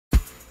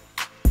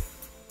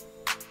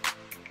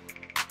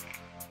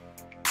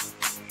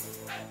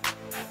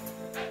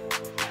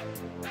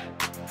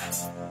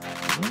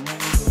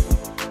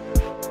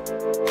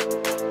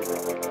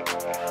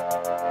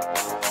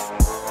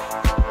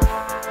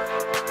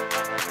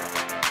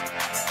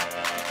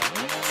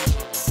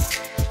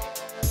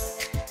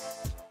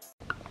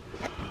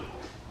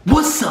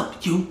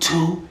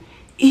YouTube?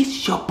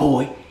 It's your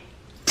boy,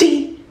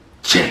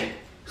 DJ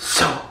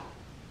So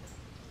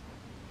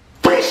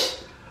Fresh.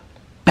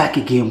 Back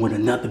again with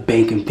another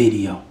banging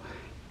video.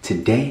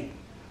 Today,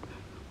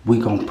 we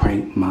gonna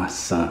prank my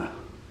son.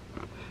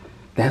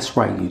 That's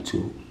right,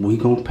 YouTube. We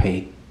gonna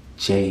pay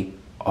Jay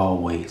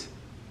Always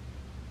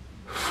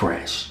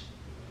Fresh.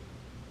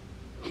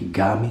 He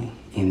got me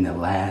in the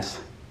last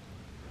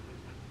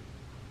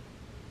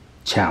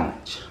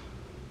challenge.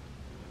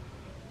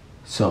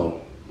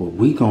 So what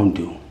we gonna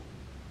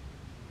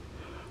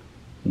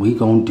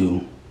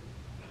do,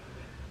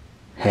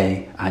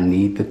 hey, I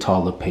need the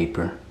toilet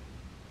paper.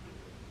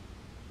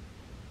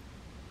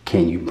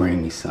 Can you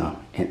bring me some?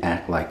 And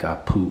act like I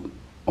poop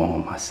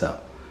on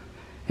myself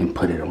and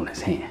put it on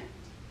his hand.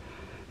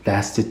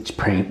 That's the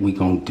prank we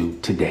gonna do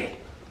today.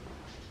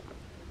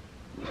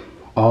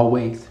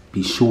 Always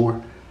be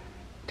sure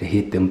to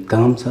hit them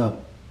thumbs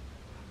up,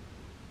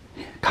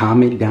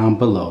 comment down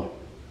below,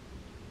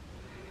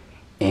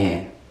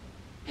 and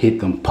hit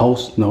them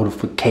post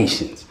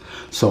notifications.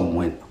 So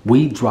when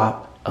we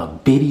drop a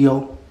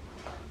video,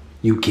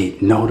 you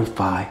get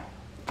notified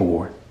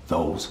for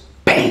those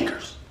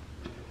bangers.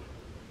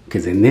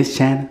 Because in this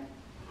channel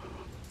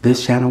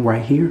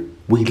right here,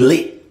 we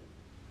lit.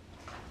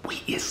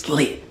 We is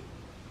lit.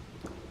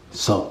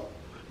 So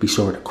be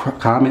sure to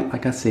comment,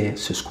 like I said,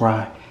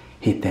 subscribe,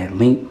 hit that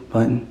link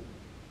button,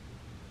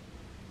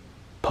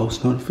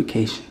 post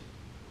notification,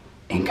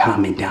 and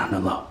comment down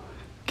below.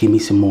 Give me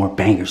some more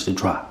bangers to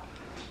drop.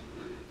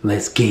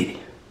 Let's get it.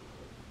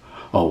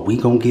 Oh, we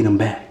gonna get him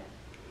back.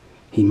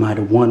 He might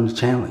have won the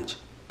challenge,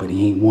 but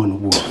he ain't won the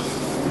war.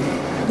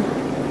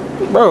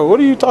 Bro, what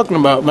are you talking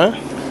about, man?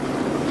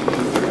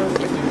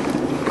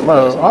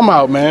 Bro, I'm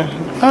out, man.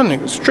 That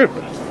nigga's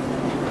tripping.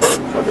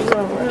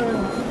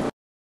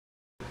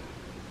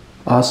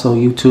 Also,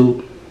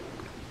 YouTube,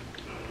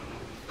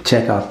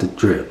 check out the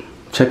drip.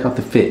 Check out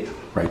the fit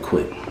right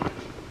quick.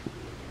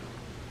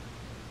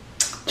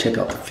 Check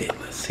out the fit.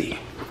 Let's see.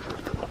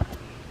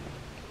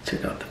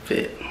 Check out the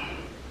fit.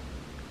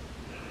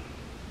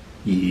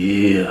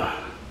 Yeah.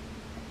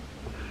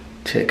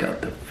 Check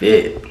out the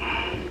fit.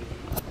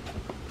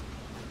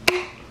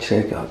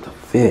 Check out the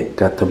fit.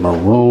 Got the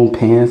maroon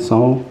pants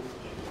on.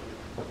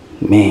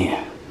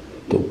 Man,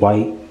 the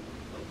white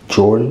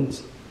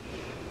Jordans.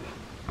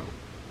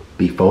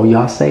 Before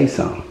y'all say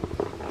something,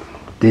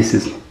 this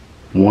is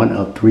one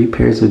of 3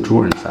 pairs of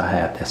Jordans I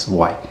have that's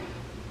white.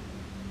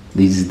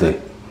 These are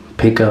the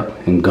pick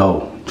up and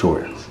go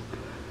Jordans.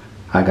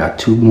 I got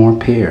 2 more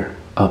pair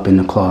up in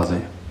the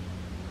closet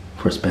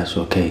for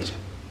special occasion.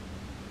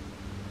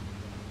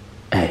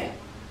 Hey,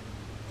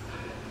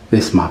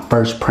 this is my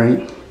first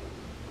prank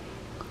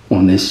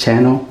on this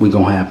channel. We're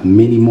gonna have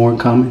many more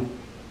coming.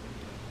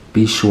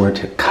 Be sure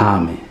to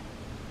comment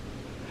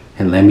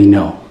and let me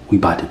know we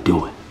about to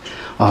do it.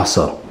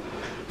 Also,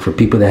 for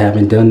people that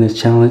haven't done this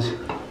challenge,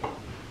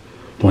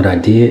 what I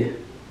did,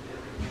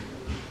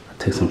 I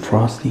took some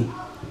Frosty,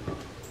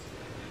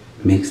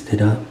 mixed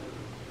it up.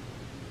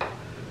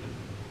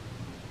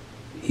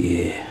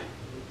 Yeah,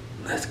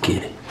 let's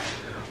get it.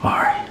 All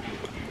right,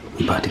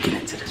 we about to get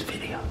into this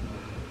video.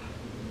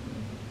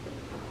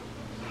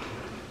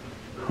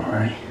 All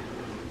right.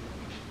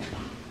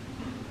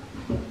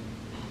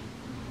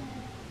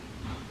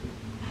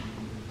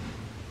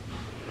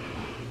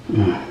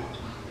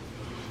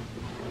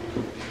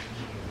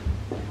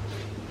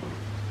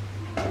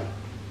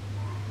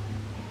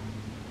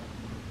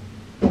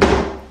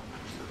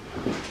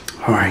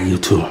 All right, you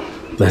two,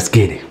 let's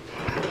get it.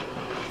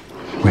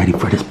 Ready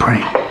for this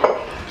prank?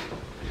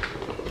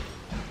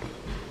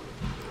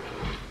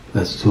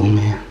 Let's zoom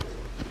in.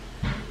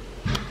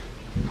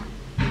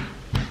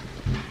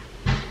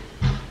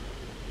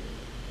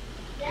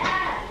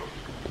 Dad.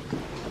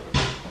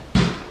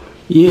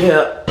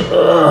 Yeah.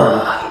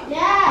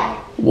 Dad.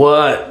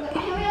 What?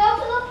 Can we go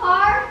to the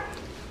park?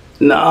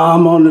 Nah,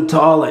 I'm on the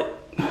toilet.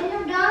 When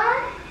you're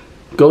done?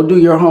 Go do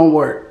your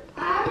homework.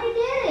 I already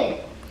did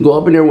it. Go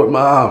up in there with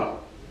Mom.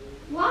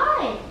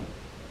 Why?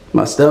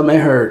 My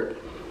stomach hurt.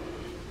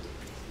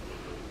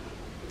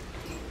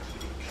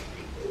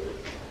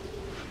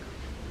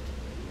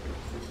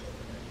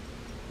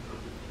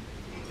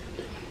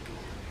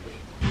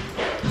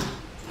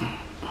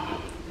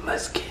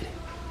 Let's get it.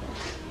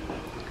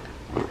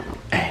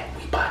 Hey,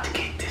 we about to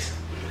get this.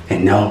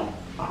 And no,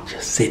 I'm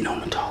just sitting on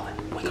the toilet.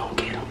 We gonna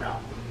get him though.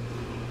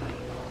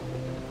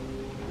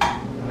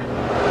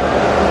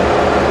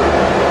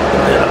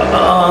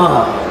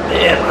 Oh,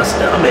 man, my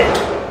stomach.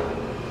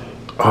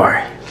 All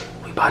right,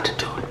 we about to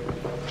do it.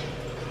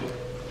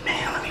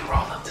 Man, let me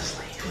roll up the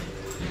sleeve.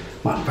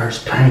 My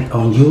first prank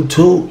on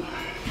YouTube.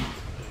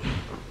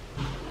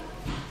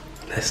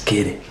 Let's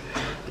get it.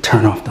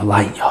 Turn off the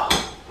light, y'all.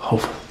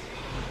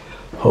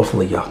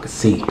 Hopefully y'all can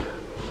see.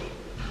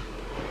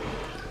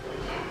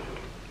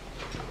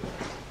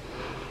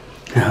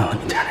 Now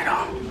let me turn it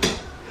on.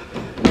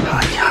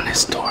 On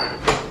this door.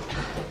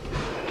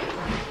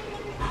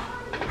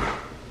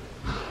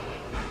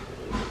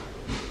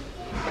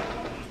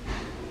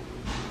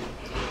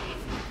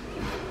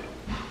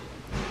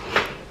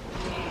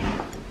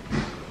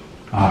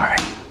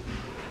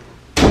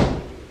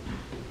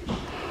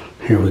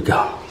 Here we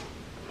go.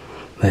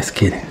 Let's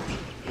get it.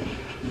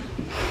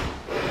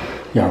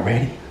 Y'all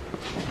ready?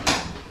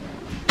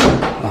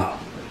 Oh,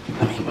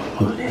 let me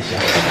move this.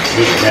 Y'all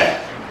get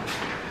that.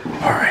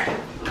 All right,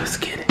 let's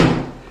get it.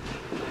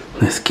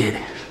 Let's get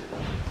it.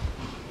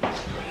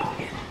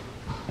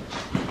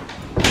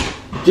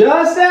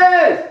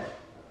 Justice!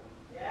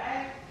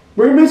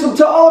 Bring me some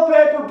toilet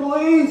paper,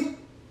 please.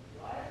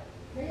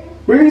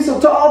 Bring me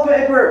some toilet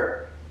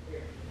paper.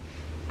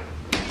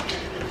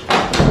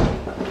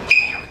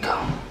 Here we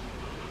go.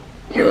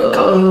 Here we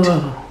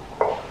go.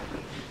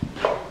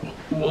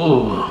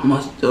 Oh,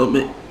 my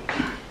stomach.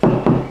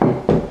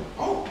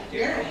 Oh,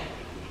 yeah.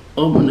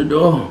 Open the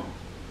door.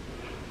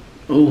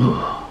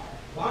 Oh.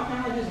 Why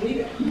can't I just leave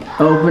it?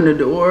 Open the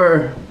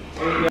door.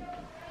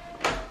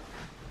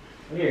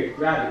 Here,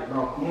 grab it,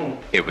 bro. Come on.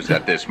 It was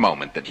at this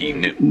moment that he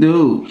knew.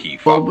 Dude, He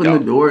fucked open up.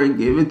 the door and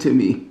give it to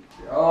me.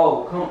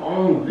 Oh, come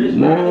on. This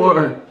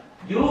More.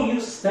 You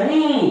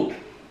stink.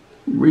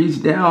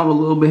 Reach down a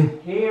little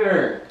bit.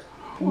 Here.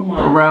 Oh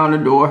my. Around the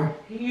door.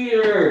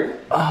 Here.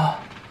 Oh.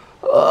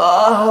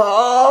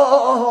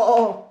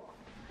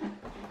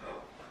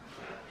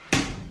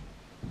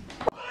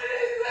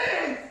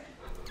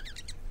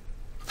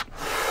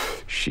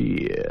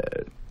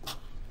 Shit.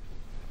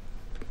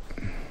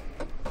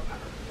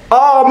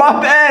 Oh, my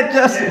bad,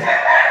 Justin.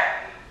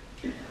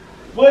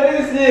 What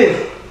is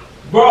this?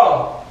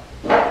 Bro.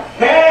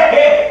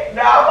 Hey,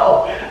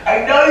 no.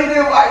 I know you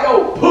didn't like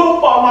no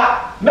poop on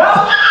my. No.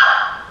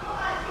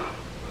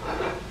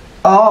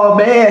 Oh,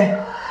 man.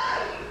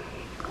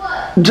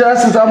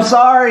 Justice, I'm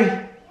sorry.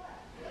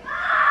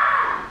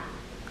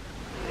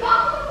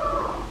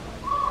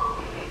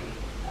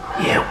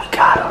 Yeah, we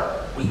got him.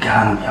 We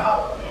got him,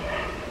 y'all.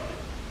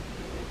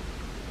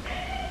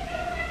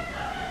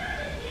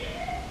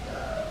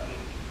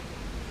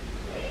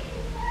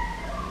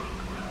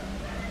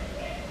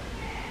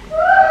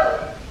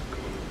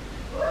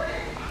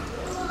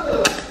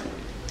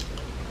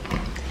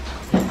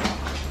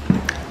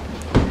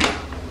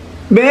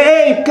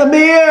 Babe, come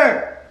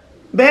here.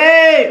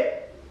 Babe.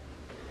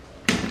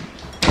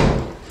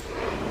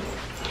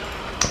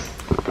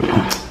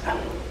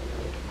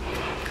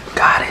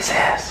 Got his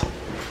ass.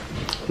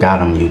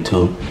 Got him,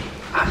 YouTube.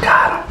 I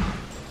got him.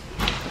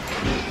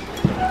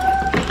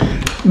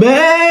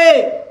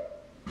 Babe.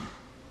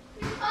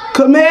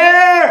 Come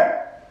here.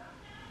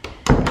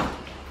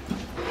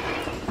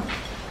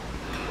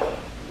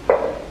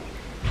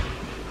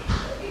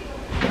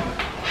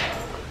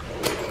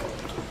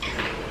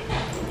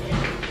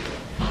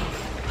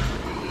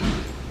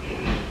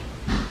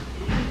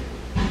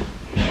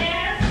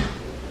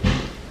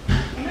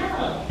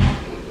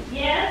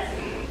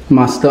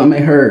 My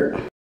stomach hurt.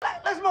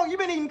 Let's smoke. You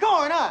been eating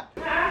corn, huh?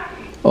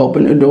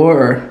 Open the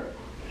door.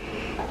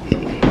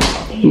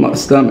 My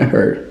stomach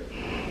hurt.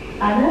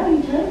 I know,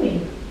 you told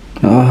me.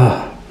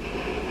 I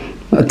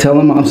tell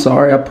him I'm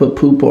sorry I put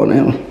poop on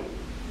him.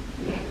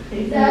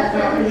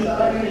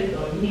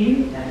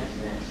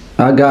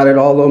 I got it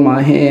all on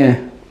my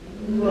hand.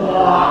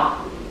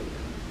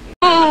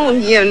 Oh,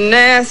 you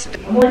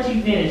nasty. I'm gonna let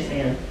you finish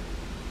then.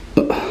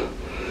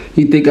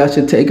 You think I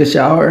should take a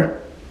shower?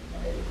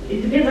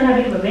 It depends on how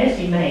big of a mess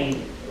you made.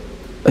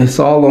 It's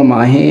all on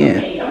my hand.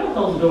 Okay, I'm gonna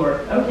close the door.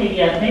 Okay,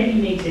 yeah, maybe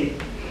you need to.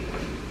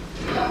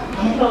 I'm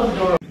gonna close the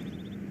door.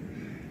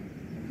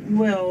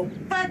 Well,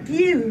 fuck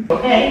you.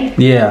 Okay?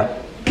 Yeah.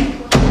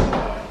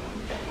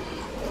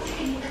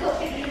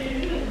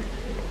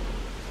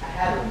 I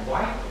had a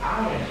white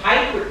eye and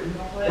hyper.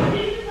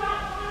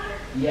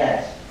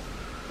 Yes.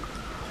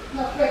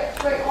 No,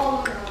 straight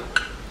all around.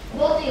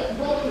 Both of you.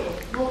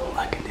 Look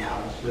at them.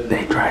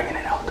 They dragging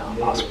it out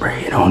though. I'll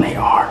spray it on their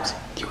arms.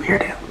 You hear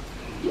them?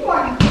 You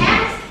are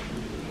nasty.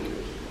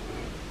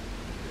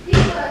 These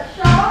are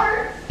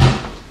shards.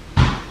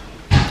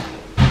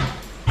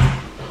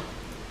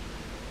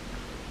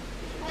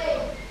 Hey,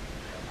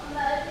 I'm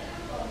not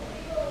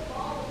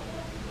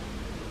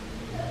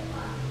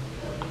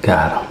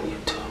Got him,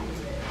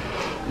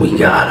 YouTube. We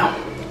got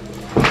him.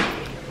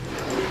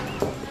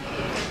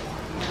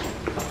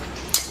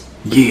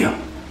 Yeah,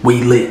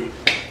 we lit.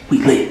 We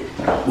lit.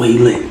 We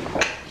lit.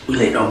 We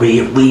lit over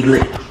here. We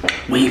lit.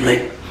 We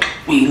lit.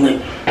 We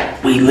lit.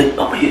 We lit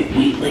over here.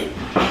 We lit.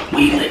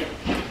 We lit.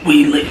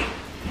 We lit.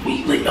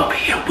 We lit over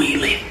here. We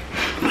lit.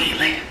 We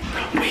lit.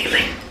 We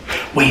lit.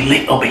 We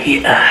lit over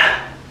here.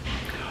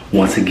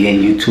 Once again,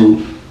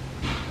 YouTube,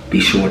 be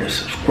sure to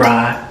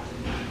subscribe,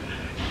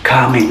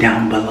 comment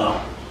down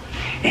below,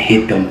 and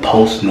hit them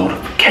post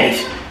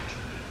notifications.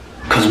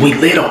 Cause we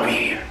lit over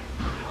here.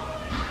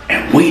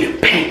 And we the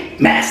pink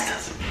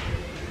masters.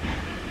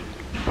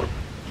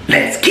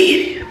 Let's get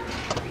it.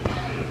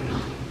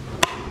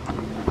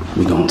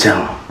 We gonna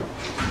tell them.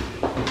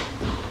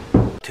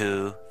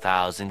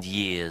 2,000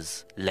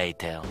 years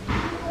later.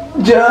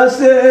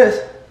 Justice!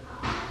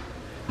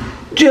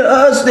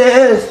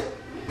 Justice!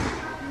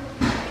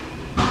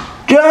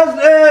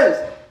 Justice!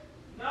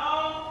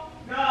 No,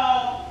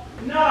 no,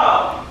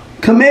 no.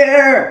 Come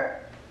here!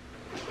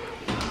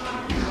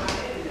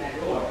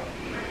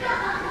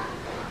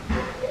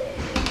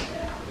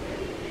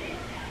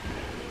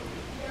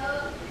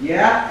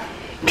 Yeah?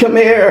 Come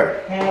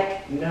here.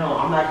 Heck no,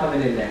 I'm not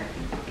coming in there.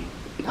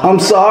 I'm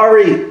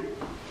sorry.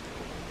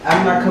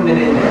 I'm not coming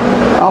in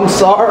there. I'm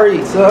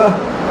sorry, son.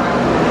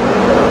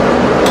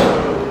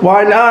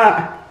 Why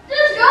not?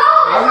 Just go.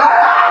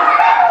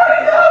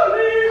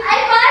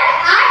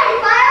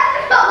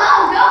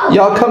 Go.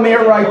 Y'all come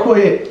here right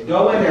quick.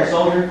 Go in there,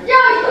 soldier. Yo,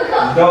 you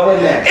go. Go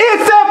in there.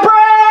 It's a prank!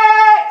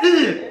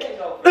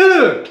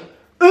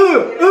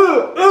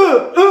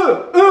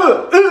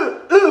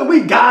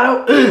 We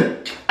got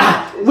him.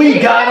 We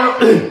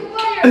got him.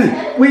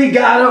 We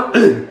got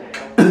him.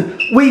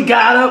 We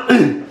got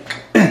him.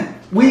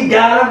 We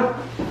got him.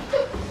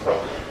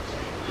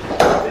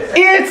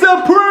 It's a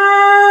prank!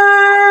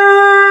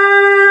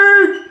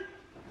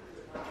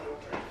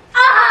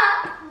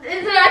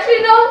 Is it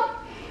actually no?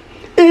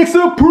 It's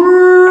a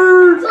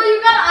prank! So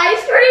you got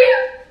ice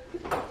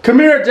cream? Come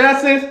here,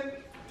 Justice.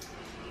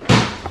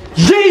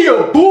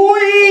 Yeah,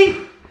 boy!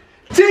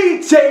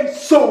 DJ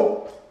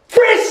so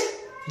fresh!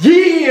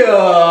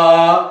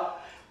 Yeah!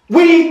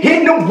 We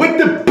hit them with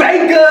the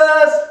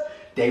bangers!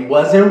 They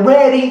wasn't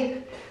ready.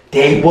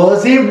 They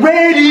wasn't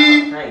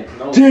ready.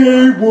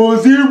 They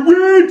wasn't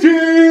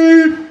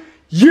ready.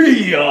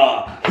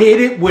 Yeah!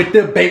 Hit it with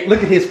the bait.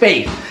 Look at his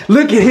face.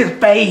 Look at his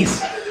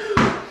face.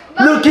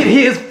 Look at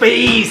his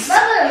face.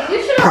 Brother,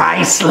 you should have.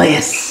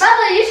 Priceless.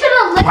 Brother, you should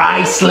have licked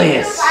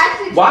Priceless.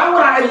 it. Why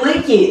would I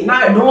lick it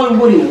not knowing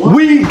what it was?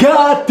 We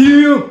got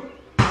them.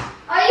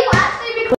 Are you